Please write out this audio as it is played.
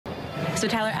So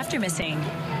Tyler, after missing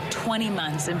 20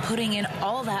 months and putting in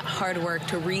all that hard work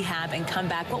to rehab and come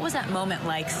back, what was that moment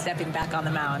like stepping back on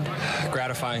the mound?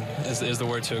 Gratifying is the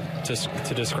word to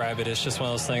describe it. It's just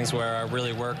one of those things where I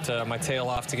really worked my tail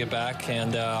off to get back,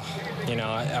 and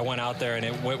I went out there and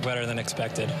it went better than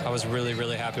expected. I was really,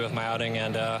 really happy with my outing,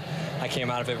 and I came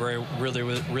out of it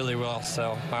really well.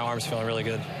 So my arm's feeling really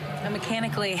good. And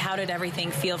mechanically, how did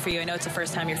everything feel for you? I know it's the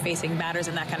first time you're facing batters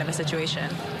in that kind of a situation.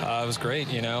 It was great.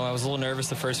 I was a little nervous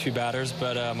the first few batters,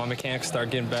 but my mechanics started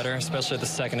getting better, especially at the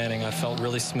second inning. I felt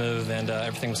really smooth, and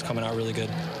everything was coming out really good.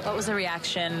 What was the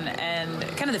reaction and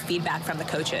kind of the feedback from the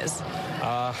coaches?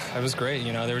 It was great.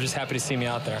 They were just happy to see me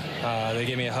out there. They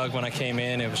gave me a hug when I came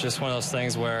in. It was just one of those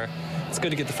things where it's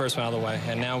good to get the first one out of the way,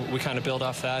 and now we kind of build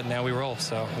off that, and now we roll,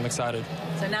 so I'm excited.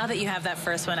 So now that you have that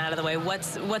first one out of the way,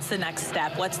 what's the next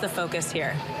step? What's the focus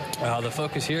here? The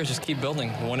focus here is just keep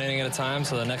building, one inning at a time.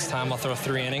 So the next time I'll throw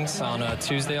 3 innings. On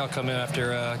Tuesday, I'll come in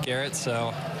after Garrett,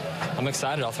 so I'm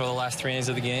excited. I'll throw the last 3 innings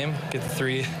of the game, get the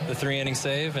three inning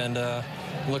save, and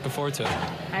I'm looking forward to it.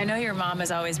 I know your mom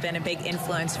has always been a big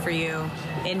influence for you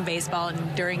in baseball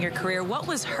and during your career. What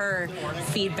was her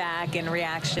feedback and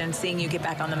reaction seeing you get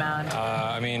back on the mound?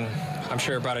 I'm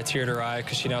sure it brought a tear to her eye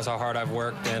because she knows how hard I've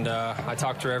worked, and I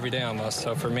talk to her every day almost.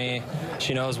 So for me,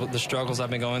 she knows what the struggles I've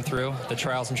been going through, the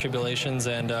trials and tribulations,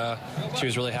 and she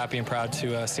was really happy and proud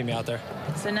to see me out there.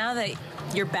 So now that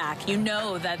you're back, you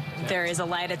know that there is a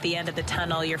light at the end of the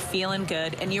tunnel. You're feeling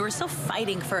good, and you were still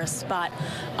fighting for a spot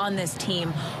on this team.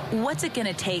 What's it going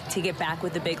to take to get back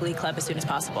with the big league club as soon as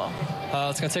possible?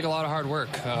 It's going to take a lot of hard work.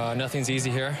 Nothing's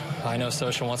easy here. I know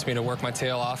Social wants me to work my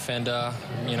tail off and,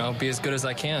 be as good as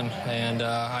I can. And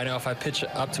I know if I pitch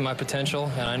up to my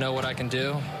potential and I know what I can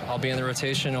do, I'll be in the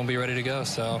rotation and I'll be ready to go.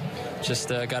 So just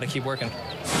got to keep working.